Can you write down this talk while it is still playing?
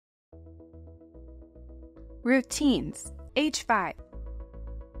Routines, age 5.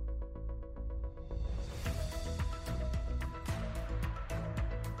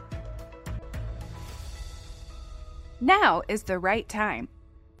 Now is the right time.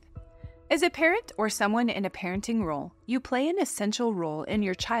 As a parent or someone in a parenting role, you play an essential role in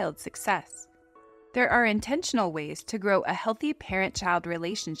your child's success. There are intentional ways to grow a healthy parent-child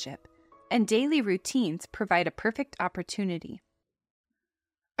relationship, and daily routines provide a perfect opportunity.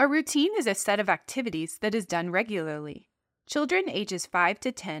 A routine is a set of activities that is done regularly. Children ages 5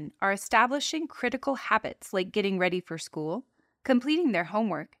 to 10 are establishing critical habits like getting ready for school, completing their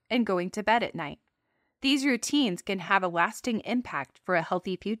homework, and going to bed at night. These routines can have a lasting impact for a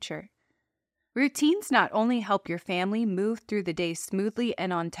healthy future. Routines not only help your family move through the day smoothly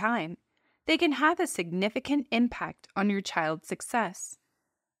and on time, they can have a significant impact on your child's success.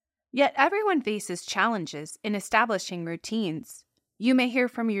 Yet everyone faces challenges in establishing routines. You may hear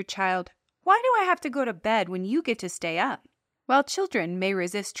from your child, "Why do I have to go to bed when you get to stay up?" While children may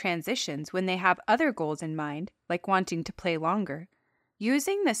resist transitions when they have other goals in mind, like wanting to play longer,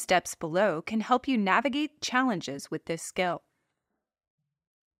 using the steps below can help you navigate challenges with this skill.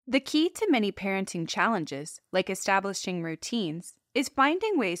 The key to many parenting challenges, like establishing routines, is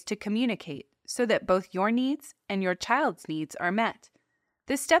finding ways to communicate so that both your needs and your child's needs are met.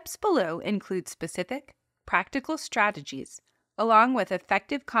 The steps below include specific, practical strategies, along with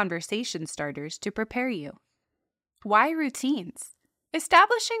effective conversation starters to prepare you. Why routines?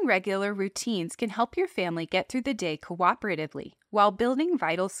 Establishing regular routines can help your family get through the day cooperatively while building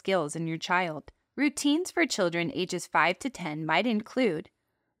vital skills in your child. Routines for children ages 5 to 10 might include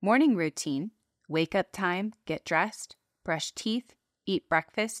morning routine, wake up time, get dressed, brush teeth, eat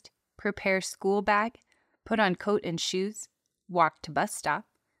breakfast, prepare school bag, put on coat and shoes, walk to bus stop.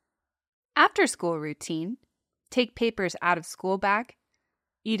 After school routine, take papers out of school bag,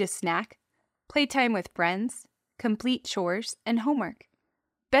 eat a snack, playtime with friends, complete chores and homework.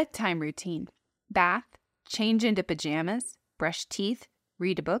 Bedtime routine, bath, change into pajamas, brush teeth,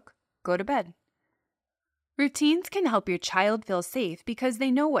 read a book, go to bed. Routines can help your child feel safe because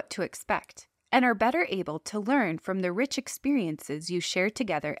they know what to expect and are better able to learn from the rich experiences you share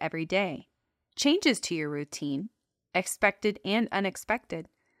together every day. Changes to your routine, expected and unexpected,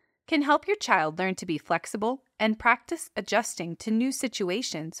 can help your child learn to be flexible and practice adjusting to new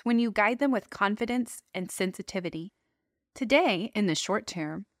situations when you guide them with confidence and sensitivity. Today, in the short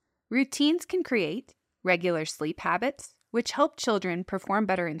term, routines can create regular sleep habits, which help children perform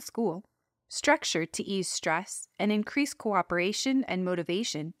better in school, structure to ease stress and increase cooperation and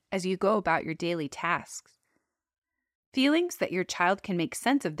motivation as you go about your daily tasks, feelings that your child can make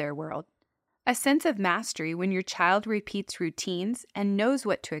sense of their world, a sense of mastery when your child repeats routines and knows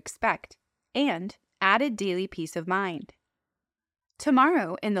what to expect, and added daily peace of mind.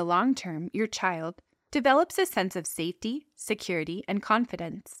 Tomorrow, in the long term, your child develops a sense of safety, security, and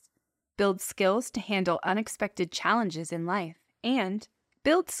confidence, builds skills to handle unexpected challenges in life, and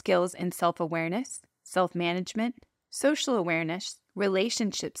builds skills in self-awareness, self-management, social awareness,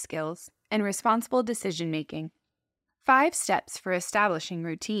 relationship skills, and responsible decision-making. 5 steps for establishing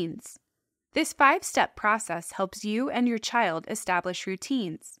routines. This 5-step process helps you and your child establish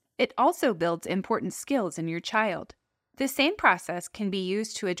routines. It also builds important skills in your child. The same process can be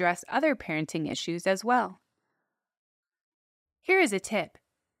used to address other parenting issues as well. Here is a tip.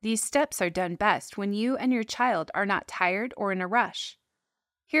 These steps are done best when you and your child are not tired or in a rush.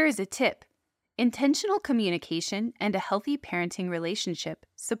 Here is a tip. Intentional communication and a healthy parenting relationship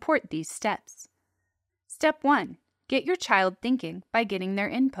support these steps. Step 1. Get your child thinking by getting their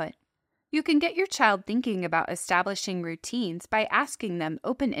input. You can get your child thinking about establishing routines by asking them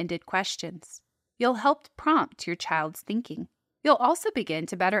open-ended questions. You'll help prompt your child's thinking. You'll also begin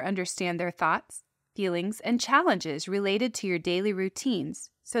to better understand their thoughts, feelings, and challenges related to your daily routines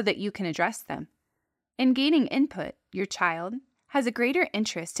so that you can address them. In gaining input, your child has a greater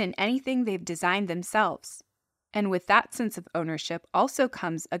interest in anything they've designed themselves. And with that sense of ownership also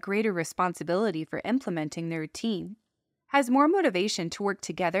comes a greater responsibility for implementing the routine, has more motivation to work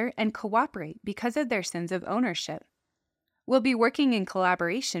together and cooperate because of their sense of ownership. We'll be working in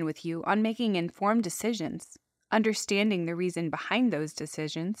collaboration with you on making informed decisions, understanding the reason behind those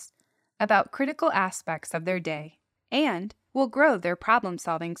decisions, about critical aspects of their day, and will grow their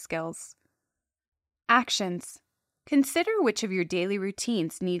problem-solving skills. Actions. Consider which of your daily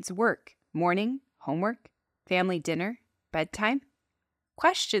routines needs work: morning, homework, family dinner, bedtime.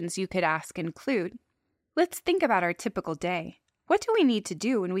 Questions you could ask include, let's think about our typical day. What do we need to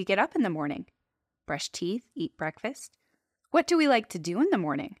do when we get up in the morning? Brush teeth, eat breakfast. What do we like to do in the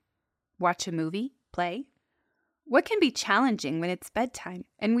morning? Watch a movie, play. What can be challenging when it's bedtime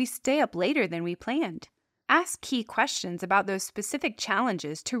and we stay up later than we planned? Ask key questions about those specific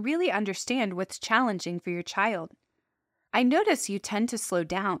challenges to really understand what's challenging for your child. I notice you tend to slow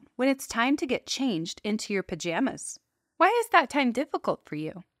down when it's time to get changed into your pajamas. Why is that time difficult for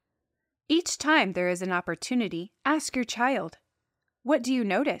you? Each time there is an opportunity, ask your child, what do you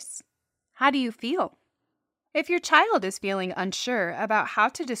notice? How do you feel? If your child is feeling unsure about how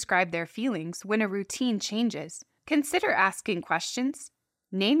to describe their feelings when a routine changes, consider asking questions,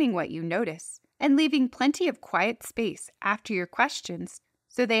 naming what you notice, and leaving plenty of quiet space after your questions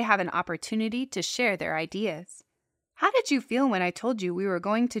so they have an opportunity to share their ideas. How did you feel when I told you we were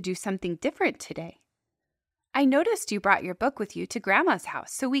going to do something different today? I noticed you brought your book with you to Grandma's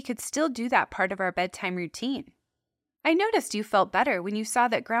house so we could still do that part of our bedtime routine. I noticed you felt better when you saw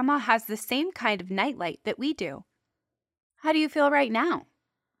that Grandma has the same kind of nightlight that we do. How do you feel right now?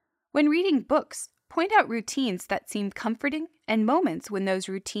 When reading books, point out routines that seem comforting and moments when those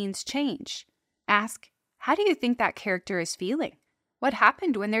routines change. Ask, how do you think that character is feeling? What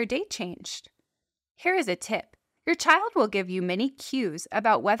happened when their day changed? Here is a tip. Your child will give you many cues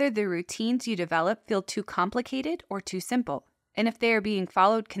about whether the routines you develop feel too complicated or too simple, and if they are being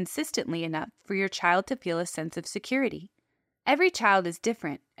followed consistently enough for your child to feel a sense of security. Every child is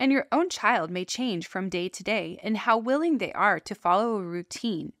different, and your own child may change from day to day in how willing they are to follow a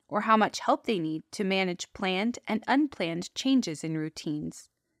routine or how much help they need to manage planned and unplanned changes in routines.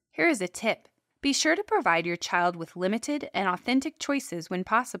 Here is a tip. Be sure to provide your child with limited and authentic choices when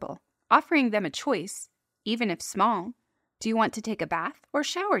possible, offering them a choice, even if small. Do you want to take a bath or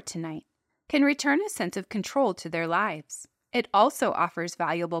shower tonight? Can return a sense of control to their lives. It also offers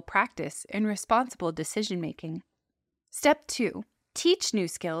valuable practice in responsible decision-making. Step 2. Teach new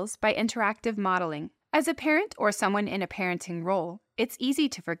skills by interactive modeling. As a parent or someone in a parenting role, it's easy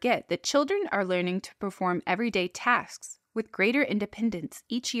to forget that children are learning to perform everyday tasks with greater independence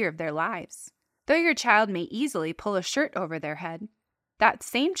each year of their lives. Though your child may easily pull a shirt over their head, that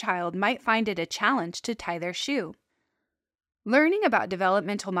same child might find it a challenge to tie their shoe. Learning about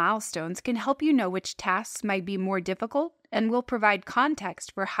developmental milestones can help you know which tasks might be more difficult and will provide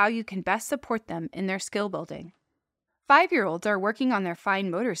context for how you can best support them in their skill building. 5-year-olds are working on their fine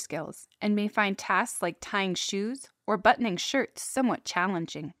motor skills and may find tasks like tying shoes or buttoning shirts somewhat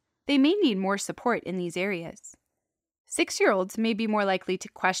challenging. They may need more support in these areas. 6-year-olds may be more likely to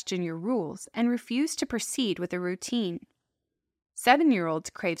question your rules and refuse to proceed with a routine. 7-year-olds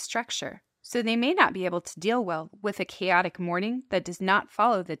crave structure, so they may not be able to deal well with a chaotic morning that does not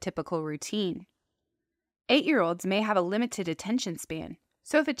follow the typical routine. 8-year-olds may have a limited attention span,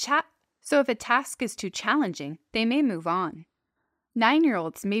 so if a task is too challenging, they may move on.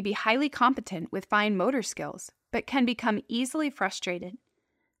 9-year-olds may be highly competent with fine motor skills, but can become easily frustrated.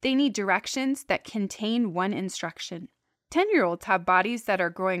 They need directions that contain one instruction. 10-year-olds have bodies that are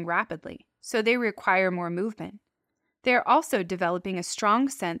growing rapidly, so they require more movement. They are also developing a strong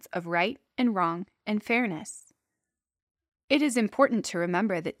sense of right and wrong and fairness. It is important to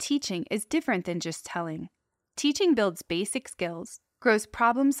remember that teaching is different than just telling. Teaching builds basic skills, grows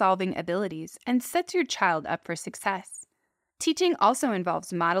problem-solving abilities, and sets your child up for success. Teaching also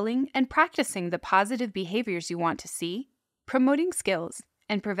involves modeling and practicing the positive behaviors you want to see, promoting skills,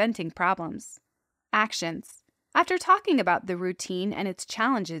 and preventing problems. Actions. After talking about the routine and its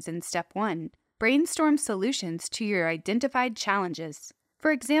challenges in Step 1, brainstorm solutions to your identified challenges.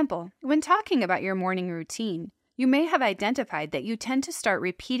 For example, when talking about your morning routine, you may have identified that you tend to start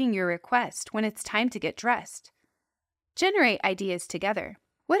repeating your request when it's time to get dressed. Generate ideas together.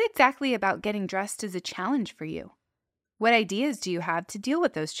 What exactly about getting dressed is a challenge for you? What ideas do you have to deal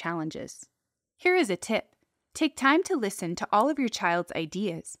with those challenges? Here is a tip. Take time to listen to all of your child's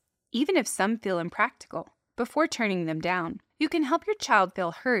ideas, even if some feel impractical, before turning them down. You can help your child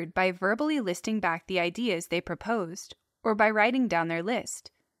feel heard by verbally listing back the ideas they proposed, or by writing down their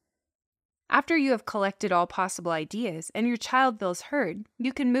list. After you have collected all possible ideas and your child feels heard,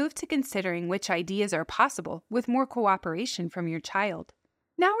 you can move to considering which ideas are possible with more cooperation from your child.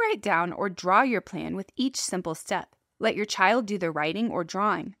 Now write down or draw your plan with each simple step. Let your child do the writing or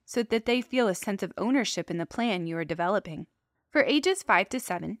drawing so that they feel a sense of ownership in the plan you are developing. For ages 5 to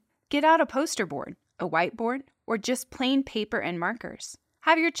 7, get out a poster board, a whiteboard, or just plain paper and markers.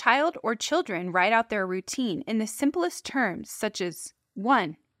 Have your child or children write out their routine in the simplest terms such as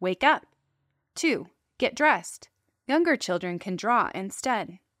 1. Wake up. 2. Get dressed. Younger children can draw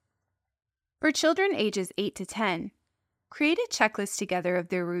instead. For children ages 8 to 10, create a checklist together of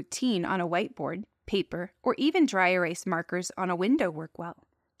their routine on a whiteboard, paper, or even dry erase markers on a window work well.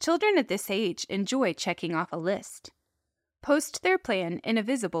 Children at this age enjoy checking off a list. Post their plan in a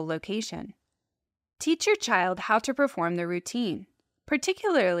visible location. Teach your child how to perform the routine.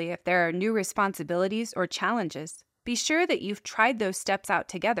 Particularly if there are new responsibilities or challenges, be sure that you've tried those steps out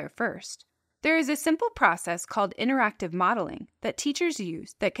together first. There is a simple process called interactive modeling that teachers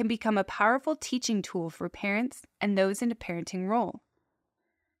use that can become a powerful teaching tool for parents and those in a parenting role.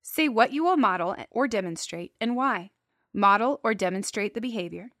 Say what you will model or demonstrate and why. Model or demonstrate the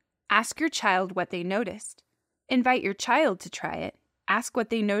behavior. Ask your child what they noticed. Invite your child to try it. Ask what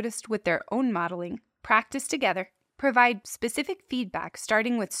they noticed with their own modeling. Practice together. Provide specific feedback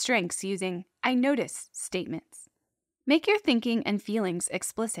starting with strengths using "I notice" statements. Make your thinking and feelings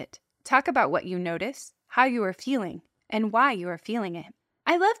explicit. Talk about what you notice, how you are feeling, and why you are feeling it.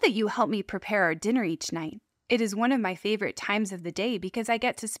 I love that you help me prepare our dinner each night. It is one of my favorite times of the day because I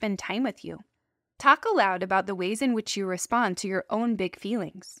get to spend time with you. Talk aloud about the ways in which you respond to your own big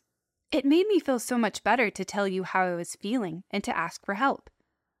feelings. It made me feel so much better to tell you how I was feeling and to ask for help.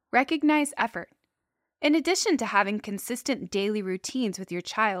 Recognize effort. In addition to having consistent daily routines with your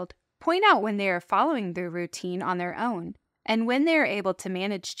child, point out when they are following the routine on their own and when they are able to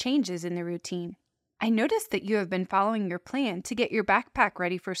manage changes in the routine. I noticed that you have been following your plan to get your backpack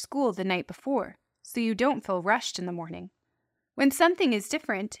ready for school the night before, so you don't feel rushed in the morning. When something is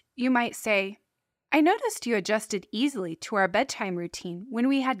different, you might say, "I noticed you adjusted easily to our bedtime routine when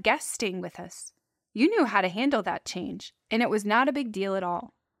we had guests staying with us. You knew how to handle that change, and it was not a big deal at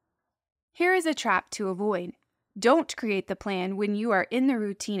all." Here is a trap to avoid. Don't create the plan when you are in the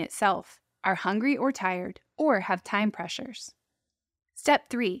routine itself, are hungry or tired, or have time pressures. Step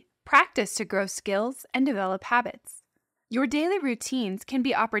 3. Practice to grow skills and develop habits. Your daily routines can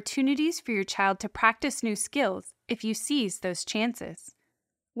be opportunities for your child to practice new skills if you seize those chances.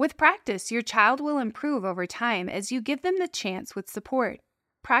 With practice, your child will improve over time as you give them the chance with support.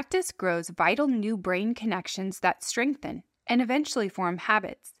 Practice grows vital new brain connections that strengthen and eventually form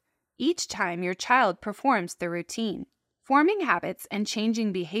habits each time your child performs the routine. Forming habits and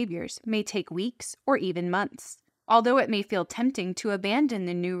changing behaviors may take weeks or even months. Although it may feel tempting to abandon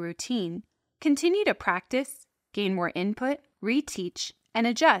the new routine, continue to practice, gain more input, reteach, and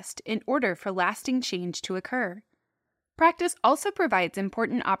adjust in order for lasting change to occur. Practice also provides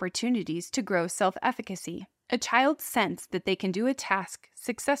important opportunities to grow self-efficacy, a child's sense that they can do a task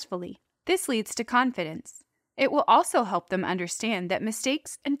successfully. This leads to confidence. It will also help them understand that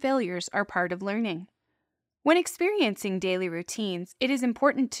mistakes and failures are part of learning. When experiencing daily routines, it is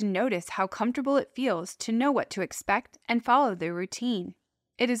important to notice how comfortable it feels to know what to expect and follow the routine.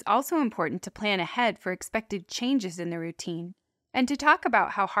 It is also important to plan ahead for expected changes in the routine, and to talk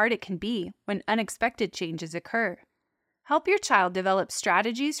about how hard it can be when unexpected changes occur. Help your child develop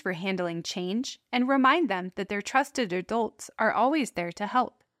strategies for handling change and remind them that their trusted adults are always there to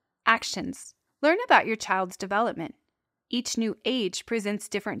help. Actions. Learn about your child's development. Each new age presents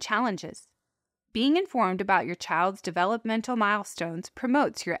different challenges. Being informed about your child's developmental milestones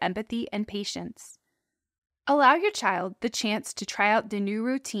promotes your empathy and patience. Allow your child the chance to try out the new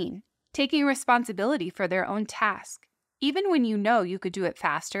routine, taking responsibility for their own task, even when you know you could do it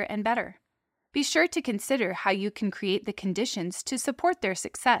faster and better. Be sure to consider how you can create the conditions to support their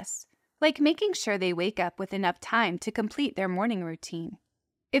success, like making sure they wake up with enough time to complete their morning routine.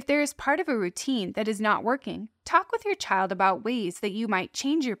 If there is part of a routine that is not working, talk with your child about ways that you might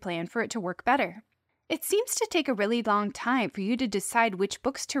change your plan for it to work better. It seems to take a really long time for you to decide which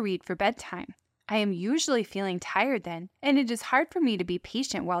books to read for bedtime. I am usually feeling tired then, and it is hard for me to be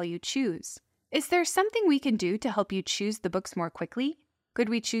patient while you choose. Is there something we can do to help you choose the books more quickly? Could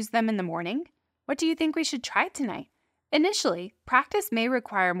we choose them in the morning? What do you think we should try tonight? Initially, practice may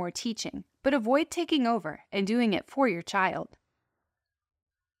require more teaching, but avoid taking over and doing it for your child.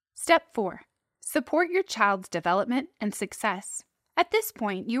 Step 4. Support your child's development and success. At this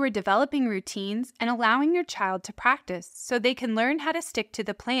point, you are developing routines and allowing your child to practice so they can learn how to stick to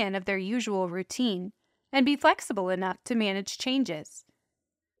the plan of their usual routine and be flexible enough to manage changes.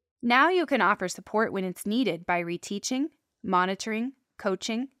 Now you can offer support when it's needed by reteaching, monitoring,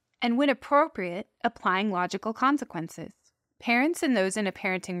 coaching, and when appropriate, applying logical consequences. Parents and those in a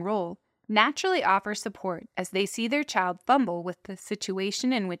parenting role naturally offer support as they see their child fumble with the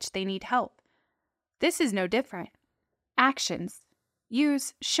situation in which they need help. This is no different. Actions.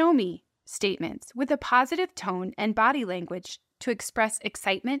 Use "show me" statements with a positive tone and body language to express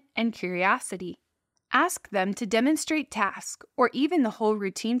excitement and curiosity. Ask them to demonstrate tasks or even the whole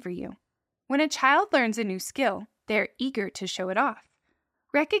routine for you. When a child learns a new skill, they are eager to show it off.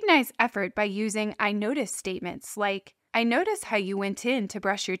 Recognize effort by using "I notice" statements like, "I notice how you went in to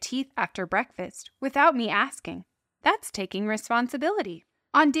brush your teeth after breakfast without me asking." That's taking responsibility.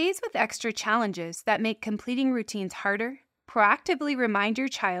 On days with extra challenges that make completing routines harder, proactively remind your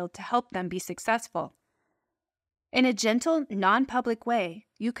child to help them be successful. In a gentle, non-public way,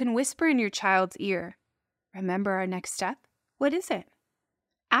 you can whisper in your child's ear, "Remember our next step? What is it?"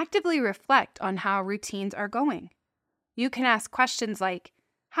 Actively reflect on how routines are going. You can ask questions like,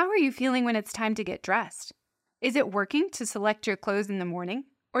 "How are you feeling when it's time to get dressed? Is it working to select your clothes in the morning,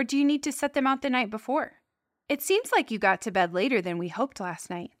 or do you need to set them out the night before? It seems like you got to bed later than we hoped last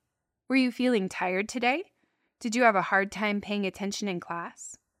night. Were you feeling tired today? Did you have a hard time paying attention in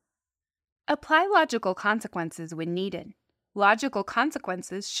class?" Apply logical consequences when needed. Logical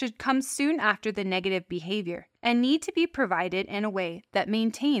consequences should come soon after the negative behavior and need to be provided in a way that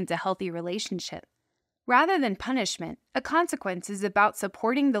maintains a healthy relationship. Rather than punishment, a consequence is about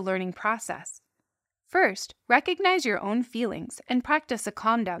supporting the learning process. First, recognize your own feelings and practice a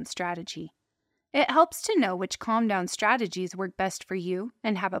calm-down strategy. It helps to know which calm-down strategies work best for you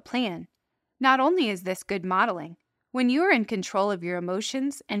and have a plan. Not only is this good modeling, when you are in control of your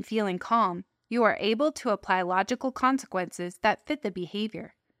emotions and feeling calm, you are able to apply logical consequences that fit the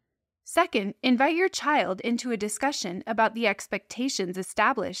behavior. Second, invite your child into a discussion about the expectations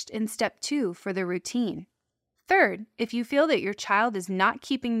established in Step 2 for the routine. Third, if you feel that your child is not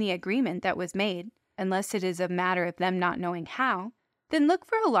keeping the agreement that was made, unless it is a matter of them not knowing how, then look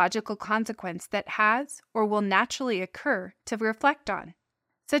for a logical consequence that has or will naturally occur to reflect on,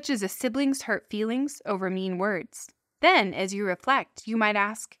 such as a sibling's hurt feelings over mean words. Then, as you reflect, you might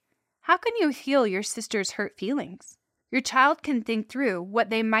ask, "How can you heal your sister's hurt feelings?" Your child can think through what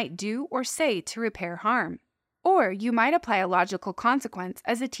they might do or say to repair harm. Or you might apply a logical consequence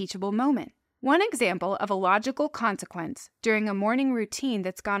as a teachable moment. One example of a logical consequence during a morning routine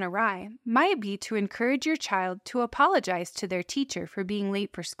that's gone awry might be to encourage your child to apologize to their teacher for being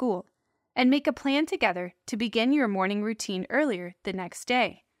late for school and make a plan together to begin your morning routine earlier the next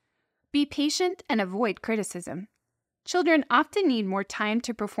day. Be patient and avoid criticism. Children often need more time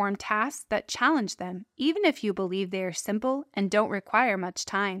to perform tasks that challenge them, even if you believe they are simple and don't require much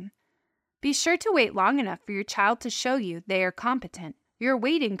time. Be sure to wait long enough for your child to show you they are competent. Your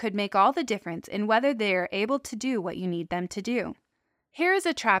waiting could make all the difference in whether they are able to do what you need them to do. Here is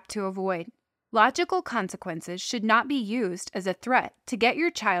a trap to avoid. Logical consequences should not be used as a threat to get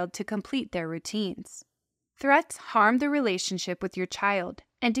your child to complete their routines. Threats harm the relationship with your child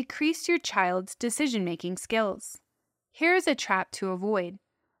and decrease your child's decision-making skills. Here is a trap to avoid.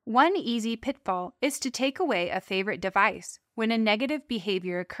 One easy pitfall is to take away a favorite device when a negative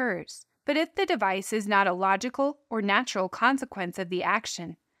behavior occurs. But if the device is not a logical or natural consequence of the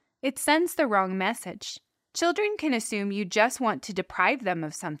action, it sends the wrong message. Children can assume you just want to deprive them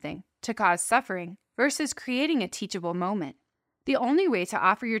of something to cause suffering versus creating a teachable moment. The only way to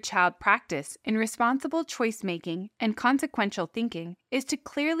offer your child practice in responsible choice-making and consequential thinking is to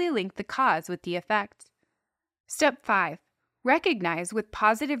clearly link the cause with the effect. Step 5. Recognize with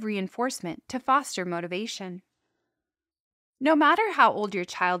positive reinforcement to foster motivation. No matter how old your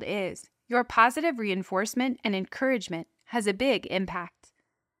child is, your positive reinforcement and encouragement has a big impact.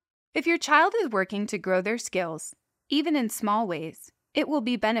 If your child is working to grow their skills, even in small ways, it will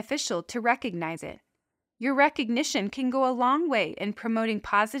be beneficial to recognize it. Your recognition can go a long way in promoting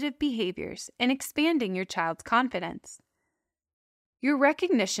positive behaviors and expanding your child's confidence. Your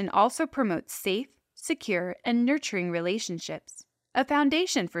recognition also promotes safe, secure, and nurturing relationships, a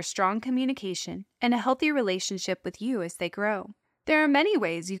foundation for strong communication and a healthy relationship with you as they grow. There are many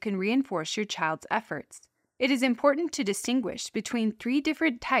ways you can reinforce your child's efforts. It is important to distinguish between 3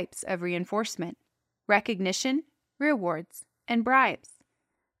 different types of reinforcement: recognition, rewards, and bribes.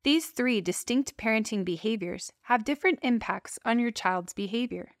 These 3 distinct parenting behaviors have different impacts on your child's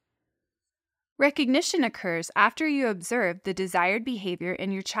behavior. Recognition occurs after you observe the desired behavior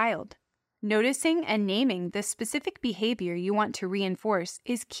in your child. Noticing and naming the specific behavior you want to reinforce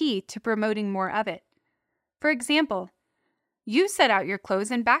is key to promoting more of it. For example, you set out your clothes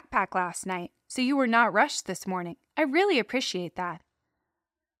and backpack last night, so you were not rushed this morning. I really appreciate that.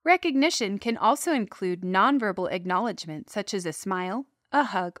 Recognition can also include nonverbal acknowledgement such as a smile, a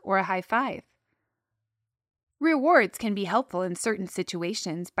hug, or a high five. Rewards can be helpful in certain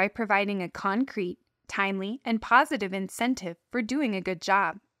situations by providing a concrete, timely, and positive incentive for doing a good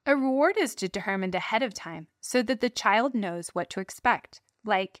job. A reward is determined ahead of time so that the child knows what to expect.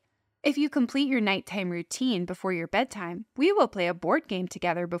 Like, if you complete your nighttime routine before your bedtime, we will play a board game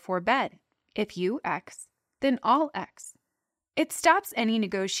together before bed. If you X, then all X. It stops any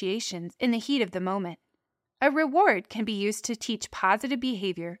negotiations in the heat of the moment. A reward can be used to teach positive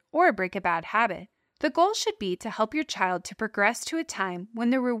behavior or break a bad habit. The goal should be to help your child to progress to a time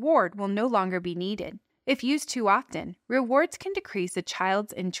when the reward will no longer be needed. If used too often, rewards can decrease a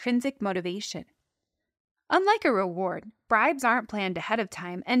child's intrinsic motivation. Unlike a reward, bribes aren't planned ahead of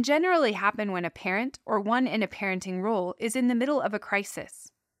time and generally happen when a parent or one in a parenting role is in the middle of a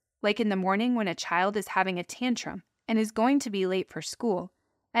crisis. Like in the morning when a child is having a tantrum and is going to be late for school,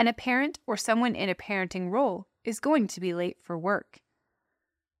 and a parent or someone in a parenting role is going to be late for work.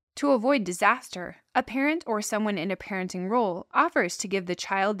 To avoid disaster, a parent or someone in a parenting role offers to give the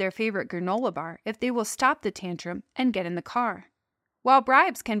child their favorite granola bar if they will stop the tantrum and get in the car. While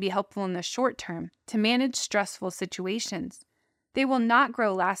bribes can be helpful in the short term to manage stressful situations, they will not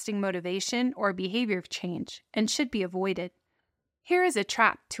grow lasting motivation or behavior change and should be avoided. Here is a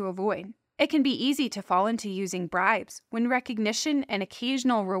trap to avoid. It can be easy to fall into using bribes when recognition and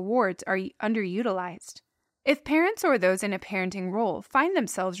occasional rewards are underutilized. If parents or those in a parenting role find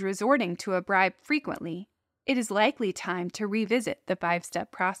themselves resorting to a bribe frequently, it is likely time to revisit the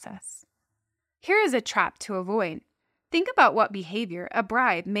 5-step process. Here is a trap to avoid. Think about what behavior a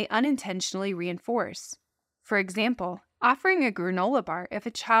bribe may unintentionally reinforce. For example, offering a granola bar if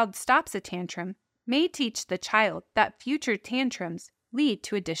a child stops a tantrum may teach the child that future tantrums lead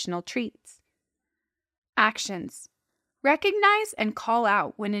to additional treats. Actions. Recognize and call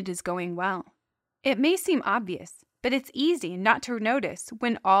out when it is going well. It may seem obvious, but it's easy not to notice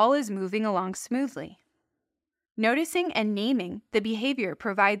when all is moving along smoothly. Noticing and naming the behavior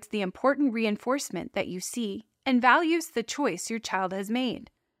provides the important reinforcement that you see and values the choice your child has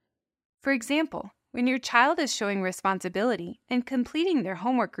made. For example, when your child is showing responsibility and completing their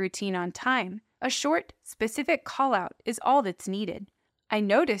homework routine on time, a short, specific call-out is all that's needed. I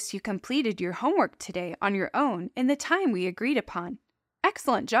noticed you completed your homework today on your own in the time we agreed upon.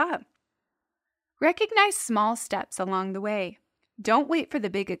 Excellent job! Recognize small steps along the way. Don't wait for the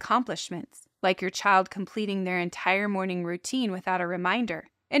big accomplishments, like your child completing their entire morning routine without a reminder,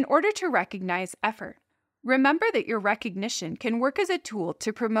 in order to recognize effort. Remember that your recognition can work as a tool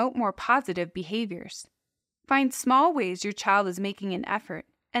to promote more positive behaviors. Find small ways your child is making an effort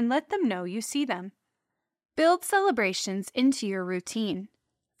and let them know you see them. Build celebrations into your routine.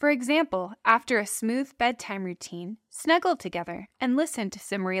 For example, after a smooth bedtime routine, snuggle together and listen to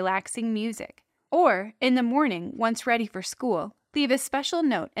some relaxing music. Or, in the morning, once ready for school, leave a special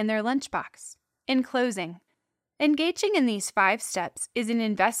note in their lunchbox. In closing, engaging in these 5 steps is an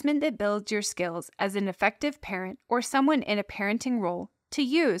investment that builds your skills as an effective parent or someone in a parenting role to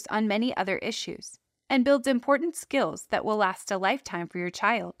use on many other issues, and builds important skills that will last a lifetime for your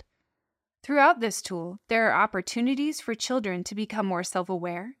child. Throughout this tool, there are opportunities for children to become more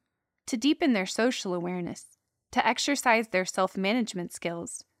self-aware, to deepen their social awareness, to exercise their self-management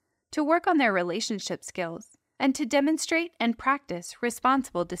skills, to work on their relationship skills, and to demonstrate and practice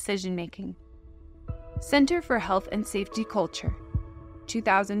responsible decision-making. Center for Health and Safety Culture,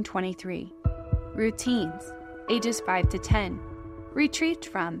 2023. Routines, ages 5 to 10. Retrieved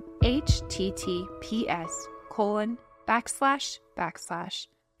from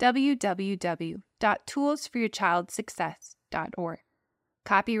https://www.toolsforyourchildsuccess.org.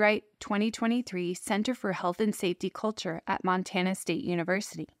 Copyright 2023 Center for Health and Safety Culture at Montana State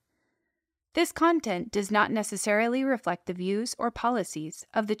University. This content does not necessarily reflect the views or policies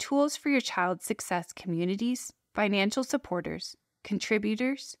of the Tools for Your Child's Success communities, financial supporters,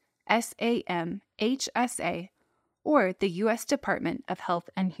 contributors, SAM, HSA, or the U.S. Department of Health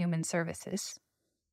and Human Services.